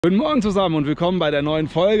Guten Morgen zusammen und willkommen bei der neuen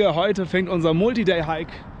Folge. Heute fängt unser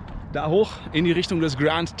Multi-Day-Hike da hoch in die Richtung des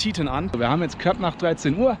Grand Teton an. Wir haben jetzt knapp nach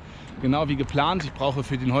 13 Uhr, genau wie geplant. Ich brauche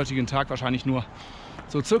für den heutigen Tag wahrscheinlich nur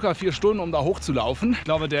so circa 4 Stunden, um da hoch zu laufen. Ich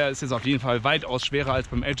glaube, der ist jetzt auf jeden Fall weitaus schwerer als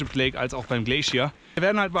beim Egypt Lake, als auch beim Glacier. Wir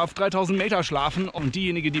werden halt mal auf 3000 Meter schlafen und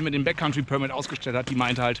diejenige, die mir den Backcountry Permit ausgestellt hat, die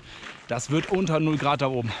meinte halt, das wird unter 0 Grad da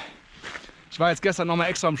oben. Ich war jetzt gestern nochmal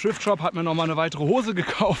extra im Schriftshop, habe mir nochmal eine weitere Hose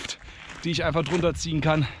gekauft, die ich einfach drunter ziehen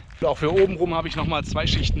kann. Und auch für oben rum habe ich nochmal 2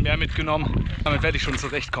 Schichten mehr mitgenommen. Damit werde ich schon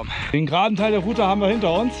zurechtkommen. Den geraden Teil der Route haben wir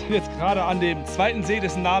hinter uns. Jetzt gerade an dem zweiten See,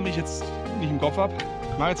 dessen Namen ich jetzt nicht im Kopf habe.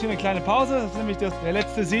 Ich mache jetzt hier eine kleine Pause. Das ist nämlich der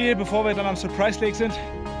letzte See, bevor wir dann am Surprise Lake sind.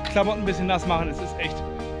 Klamotten ein bisschen nass machen. Es ist echt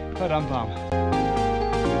verdammt warm.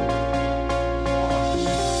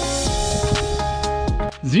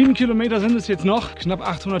 7 Kilometer sind es jetzt noch, knapp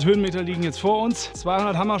 800 Höhenmeter liegen jetzt vor uns,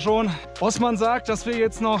 200 haben wir schon. Osman sagt, dass wir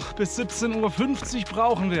jetzt noch bis 17:50 Uhr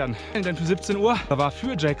brauchen werden. Denn für 17 Uhr, da war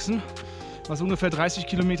für Jackson, was ungefähr 30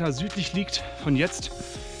 Kilometer südlich liegt von jetzt,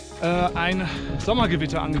 ein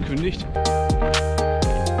Sommergewitter angekündigt.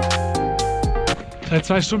 Seit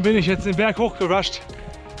 2 Stunden bin ich jetzt den Berg hochgerusht,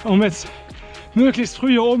 um jetzt möglichst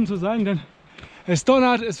früh hier oben zu sein, denn es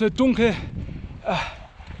donnert, es wird dunkel.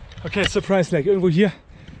 Okay, Surprise Lake, irgendwo hier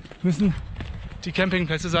müssen die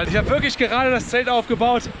Campingplätze sein. Ich habe wirklich gerade das Zelt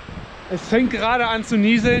aufgebaut. Es fängt gerade an zu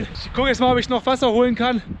nieseln. Ich gucke jetzt mal, ob ich noch Wasser holen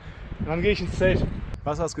kann. Und dann gehe ich ins Zelt.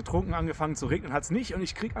 Wasser ist getrunken, angefangen zu regnen hat es nicht. Und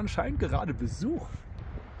ich kriege anscheinend gerade Besuch.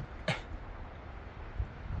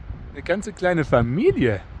 Eine ganze kleine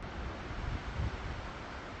Familie.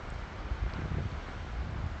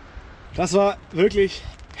 Das war wirklich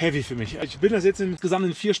heavy für mich. Ich bin das jetzt insgesamt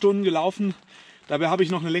in 4 Stunden gelaufen. Dabei habe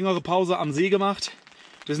ich noch eine längere Pause am See gemacht,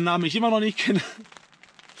 dessen Namen ich immer noch nicht kenne.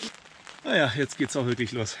 Naja, jetzt geht's auch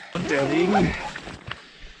wirklich los. Und der Regen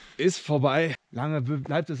ist vorbei. Lange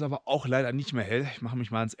bleibt es aber auch leider nicht mehr hell. Ich mache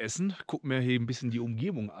mich mal ans Essen, gucke mir hier ein bisschen die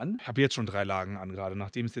Umgebung an. Ich habe jetzt schon 3 Lagen an gerade.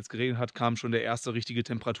 Nachdem es jetzt geregnet hat, kam schon der erste richtige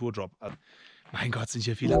Temperaturdrop. Also, mein Gott, sind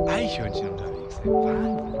hier viele Eichhörnchen unterwegs. Ey,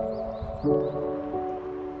 Wahnsinn.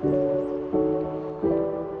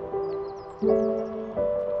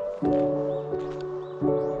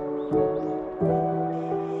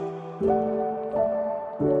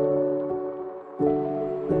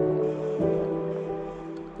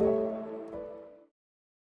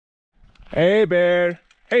 Hey Bear!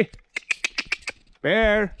 Hey!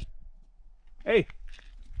 Bear! Hey!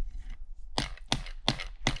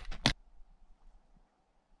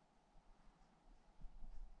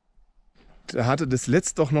 Da hatte das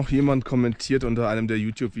letzt doch noch jemand kommentiert unter einem der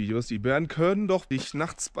YouTube-Videos, die Bären können doch dich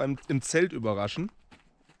nachts im Zelt überraschen.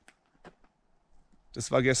 Das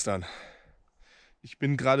war gestern. Ich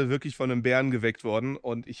bin gerade wirklich von einem Bären geweckt worden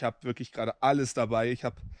und ich habe wirklich gerade alles dabei.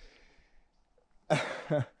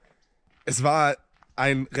 Es war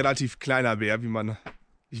ein relativ kleiner Bär,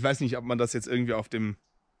 ich weiß nicht, ob man das jetzt irgendwie auf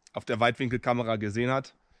der Weitwinkelkamera gesehen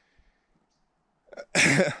hat.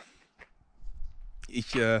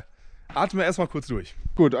 Ich atme erstmal kurz durch.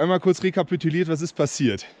 Gut, einmal kurz rekapituliert, was ist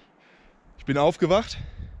passiert. Ich bin aufgewacht.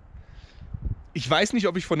 Ich weiß nicht,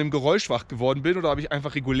 ob ich von dem Geräusch wach geworden bin oder ob ich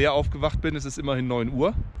einfach regulär aufgewacht bin. Es ist immerhin 9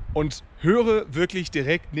 Uhr. Und höre wirklich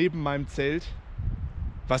direkt neben meinem Zelt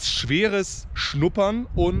was Schweres schnuppern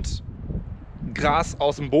und Gras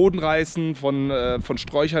aus dem Boden reißen, von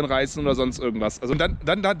Sträuchern reißen oder sonst irgendwas. Also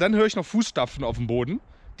dann höre ich noch Fußstapfen auf dem Boden,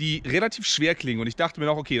 die relativ schwer klingen. Und ich dachte mir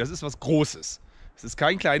noch, okay, das ist was Großes. Es ist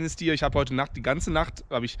kein kleines Tier. Ich habe heute Nacht, die ganze Nacht,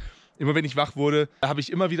 immer wenn ich wach wurde, habe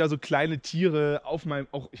ich immer wieder so kleine Tiere auf meinem,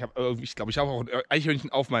 ich glaube, ich habe auch ein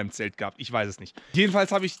Eichhörnchen auf meinem Zelt gehabt. Ich weiß es nicht.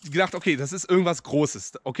 Jedenfalls habe ich gedacht, okay, das ist irgendwas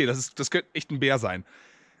Großes. Okay, das könnte echt ein Bär sein.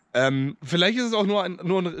 Vielleicht ist es auch nur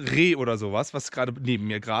ein Reh oder sowas, was gerade neben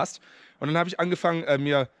mir grast. Und dann habe ich angefangen,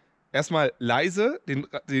 mir erstmal leise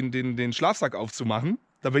den Schlafsack aufzumachen,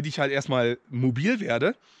 damit ich halt erstmal mobil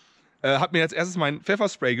werde. Habe mir als erstes mein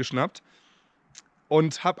Pfefferspray geschnappt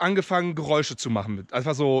und habe angefangen, Geräusche zu machen.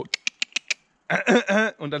 Einfach so.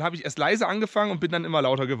 Und dann habe ich erst leise angefangen und bin dann immer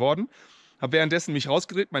lauter geworden. Habe währenddessen mich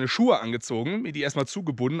rausgedreht, meine Schuhe angezogen, mir die erstmal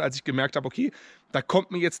zugebunden, als ich gemerkt habe, okay, da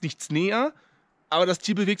kommt mir jetzt nichts näher, aber das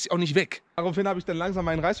Tier bewegt sich auch nicht weg. Daraufhin habe ich dann langsam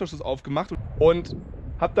meinen Reißverschluss aufgemacht und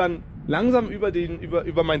habe dann langsam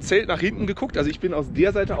über mein Zelt nach hinten geguckt. Also ich bin aus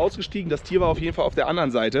der Seite ausgestiegen, das Tier war auf jeden Fall auf der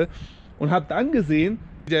anderen Seite. Und habe dann gesehen,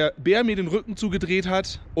 wie der Bär mir den Rücken zugedreht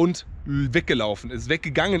hat und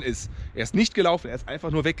weggegangen ist. Er ist nicht gelaufen, er ist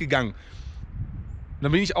einfach nur weggegangen. Und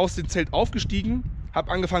dann bin ich aus dem Zelt aufgestiegen,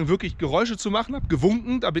 habe angefangen wirklich Geräusche zu machen, habe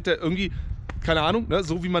gewunken, damit er irgendwie, keine Ahnung, ne,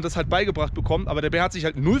 so wie man das halt beigebracht bekommt. Aber der Bär hat sich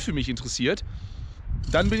halt null für mich interessiert.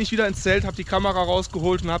 Dann bin ich wieder ins Zelt, habe die Kamera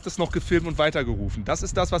rausgeholt und habe das noch gefilmt und weitergerufen. Das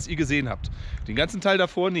ist das, was ihr gesehen habt. Den ganzen Teil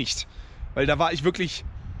davor nicht. Weil da war ich wirklich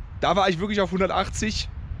auf 180.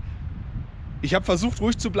 Ich habe versucht,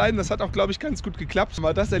 ruhig zu bleiben. Das hat auch, glaube ich, ganz gut geklappt.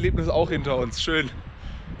 Aber das Erlebnis auch hinter uns. Schön.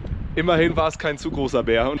 Immerhin war es kein zu großer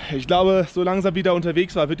Bär. Und ich glaube, so langsam wie der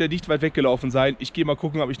unterwegs war, wird er nicht weit weggelaufen sein. Ich gehe mal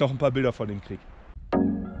gucken, ob ich noch ein paar Bilder von ihm kriege.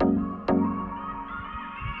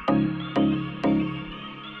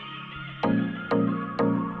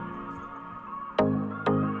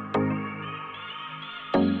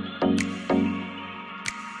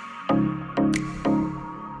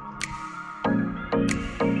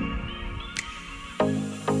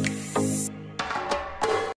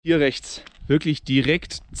 Hier rechts, wirklich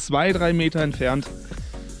direkt 2-3 Meter entfernt,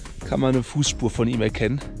 kann man eine Fußspur von ihm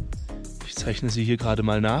erkennen. Ich zeichne sie hier gerade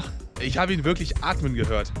mal nach. Ich habe ihn wirklich atmen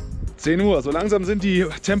gehört. 10 Uhr, so langsam sind die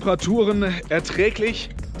Temperaturen erträglich.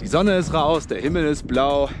 Die Sonne ist raus, der Himmel ist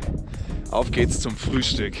blau. Auf geht's zum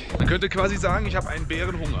Frühstück. Man könnte quasi sagen, ich habe einen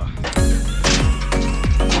Bärenhunger.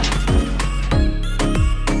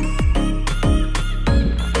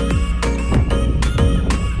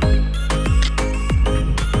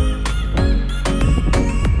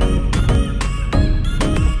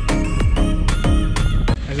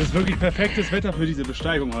 Wirklich perfektes Wetter für diese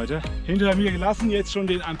Besteigung heute. Hinter mir gelassen jetzt schon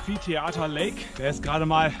den Amphitheater Lake. Der ist gerade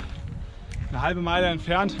mal eine halbe Meile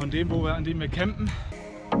entfernt von dem, an dem wir campen.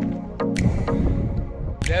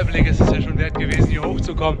 Der Blick ist es ja schon wert gewesen, hier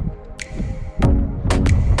hochzukommen.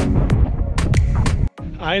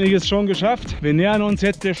 Einiges schon geschafft. Wir nähern uns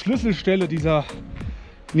jetzt der Schlüsselstelle dieser...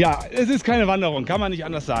 Ja, es ist keine Wanderung, kann man nicht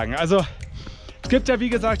anders sagen. Also es gibt ja wie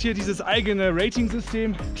gesagt hier dieses eigene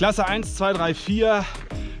Rating-System. Klasse 1, 2, 3, 4.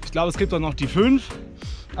 Ich glaube, es gibt auch noch die 5.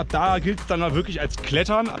 Ab da gilt es dann wirklich als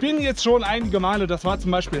Klettern. Ich bin jetzt schon einige Male, das war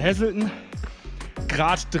zum Beispiel Hasselton,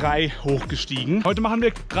 Grad 3 hochgestiegen. Heute machen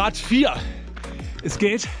wir Grad 4. Es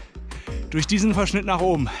geht durch diesen Verschnitt nach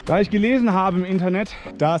oben. Da ich gelesen habe im Internet,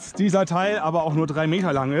 dass dieser Teil aber auch nur 3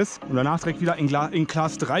 Meter lang ist und danach direkt wieder in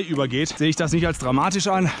Class 3 übergeht, sehe ich das nicht als dramatisch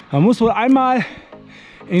an. Man muss wohl einmal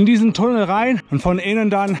in diesen Tunnel rein und von innen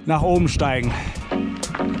dann nach oben steigen.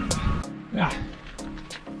 Ja.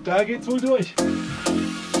 Da geht's wohl durch.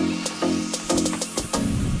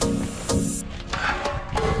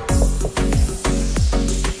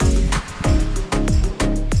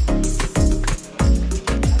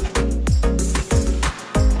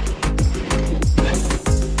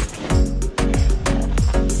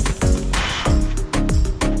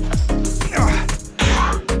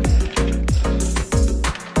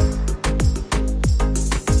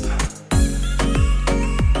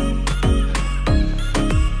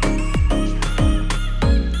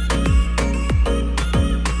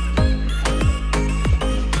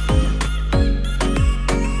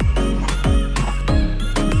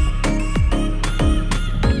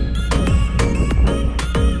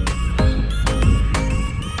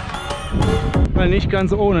 Nicht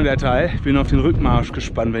ganz ohne der Teil. Ich bin auf den Rückmarsch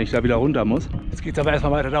gespannt, wenn ich da wieder runter muss. Jetzt geht es aber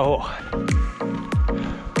erstmal weiter da hoch.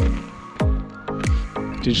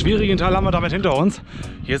 Den schwierigen Teil haben wir damit hinter uns.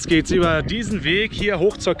 Jetzt geht es über diesen Weg hier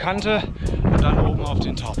hoch zur Kante und dann oben auf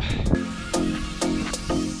den Top.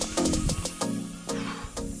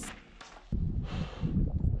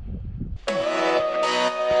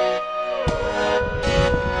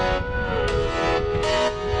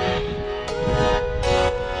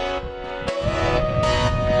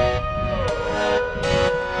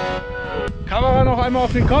 Kamera noch einmal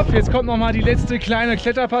auf den Kopf. Jetzt kommt noch mal die letzte kleine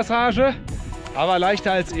Kletterpassage, aber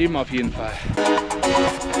leichter als eben auf jeden Fall.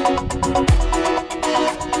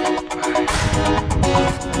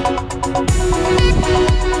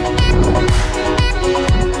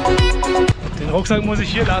 Den Rucksack muss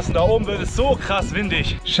ich hier lassen. Da oben wird es so krass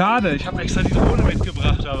windig. Schade, ich habe extra die Drohne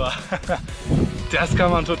mitgebracht, aber das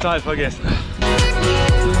kann man total vergessen.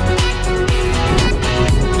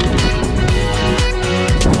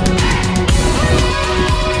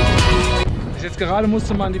 Jetzt gerade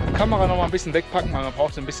musste man die Kamera noch mal ein bisschen wegpacken, weil man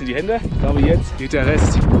braucht ein bisschen die Hände. Ich glaube, jetzt geht der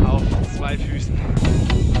Rest auf 2 Füßen.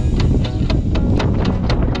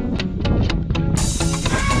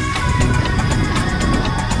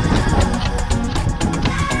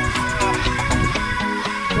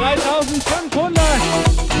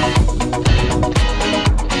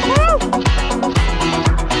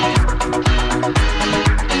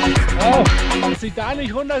 Oh, dass sie da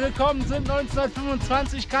nicht runtergekommen sind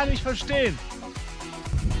 1925, kann ich verstehen.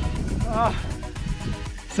 Oh,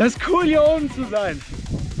 ist das cool, hier oben zu sein.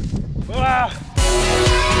 Oh.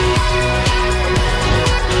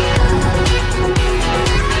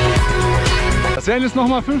 Das wären jetzt noch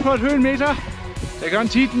mal 500 Höhenmeter. Der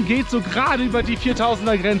Grand Teton geht so gerade über die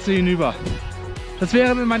 4000er Grenze hinüber. Das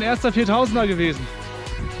wäre mein erster 4000er gewesen.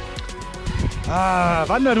 Ah,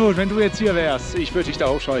 Wandertod, wenn du jetzt hier wärst. Ich würde dich da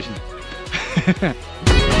hochscheuchen.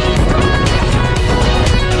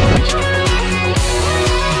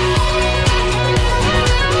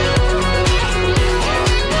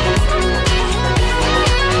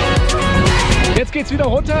 Jetzt geht's wieder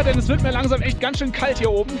runter, denn es wird mir langsam echt ganz schön kalt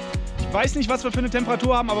hier oben. Ich weiß nicht, was wir für eine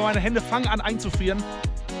Temperatur haben, aber meine Hände fangen an einzufrieren.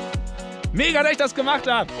 Mega, dass ich das gemacht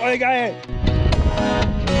habe. Voll geil.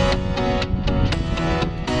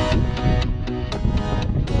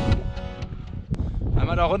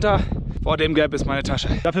 Einmal da runter. Vor dem Gap ist meine Tasche.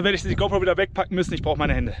 Dafür werde ich die GoPro wieder wegpacken müssen. Ich brauche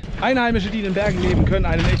meine Hände. Einheimische, die in den Bergen leben, können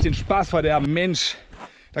einen echt den Spaß verderben. Mensch.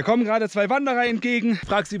 Da kommen gerade zwei Wanderer entgegen.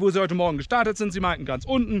 Frag sie, wo sie heute Morgen gestartet sind. Sie meinten ganz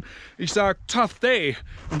unten. Ich sag, tough day.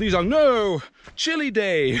 Und die sagen, no, chilly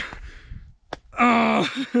day. Oh.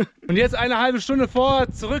 Und jetzt eine halbe Stunde vor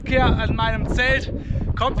Zurückkehr an meinem Zelt.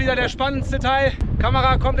 Kommt wieder der spannendste Teil.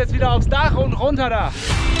 Kamera kommt jetzt wieder aufs Dach und runter da.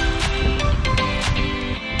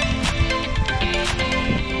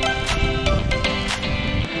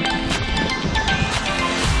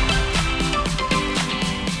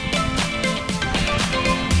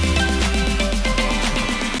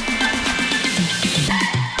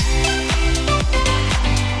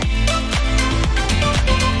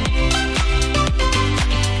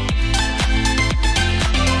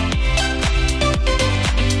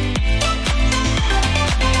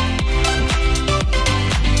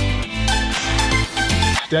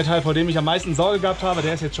 Der Teil, vor dem ich am meisten Sorge gehabt habe,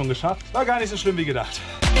 der ist jetzt schon geschafft. War gar nicht so schlimm wie gedacht.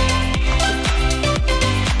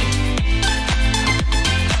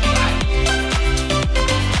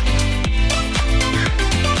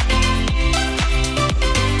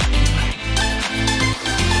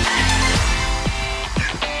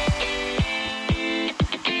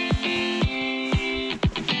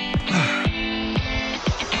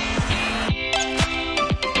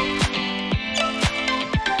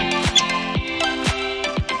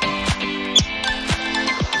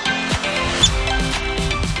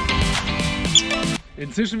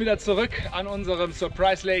 Inzwischen wieder zurück an unserem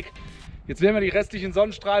Surprise Lake. Jetzt werden wir die restlichen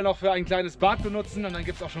Sonnenstrahlen noch für ein kleines Bad benutzen und dann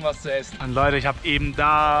gibt es auch schon was zu essen. Und Leute, ich habe eben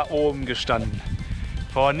da oben gestanden.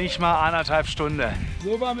 Vor nicht mal 1,5 Stunden.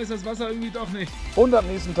 So warm ist das Wasser irgendwie doch nicht. Und am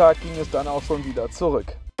nächsten Tag ging es dann auch schon wieder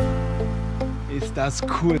zurück. Ist das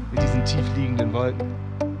cool mit diesen tief liegenden Wolken.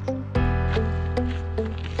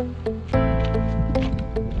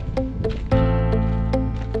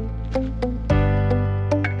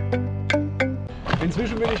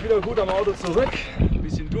 Inzwischen bin ich wieder gut am Auto zurück, ein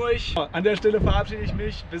bisschen durch. An der Stelle verabschiede ich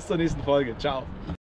mich. Bis zur nächsten Folge. Ciao.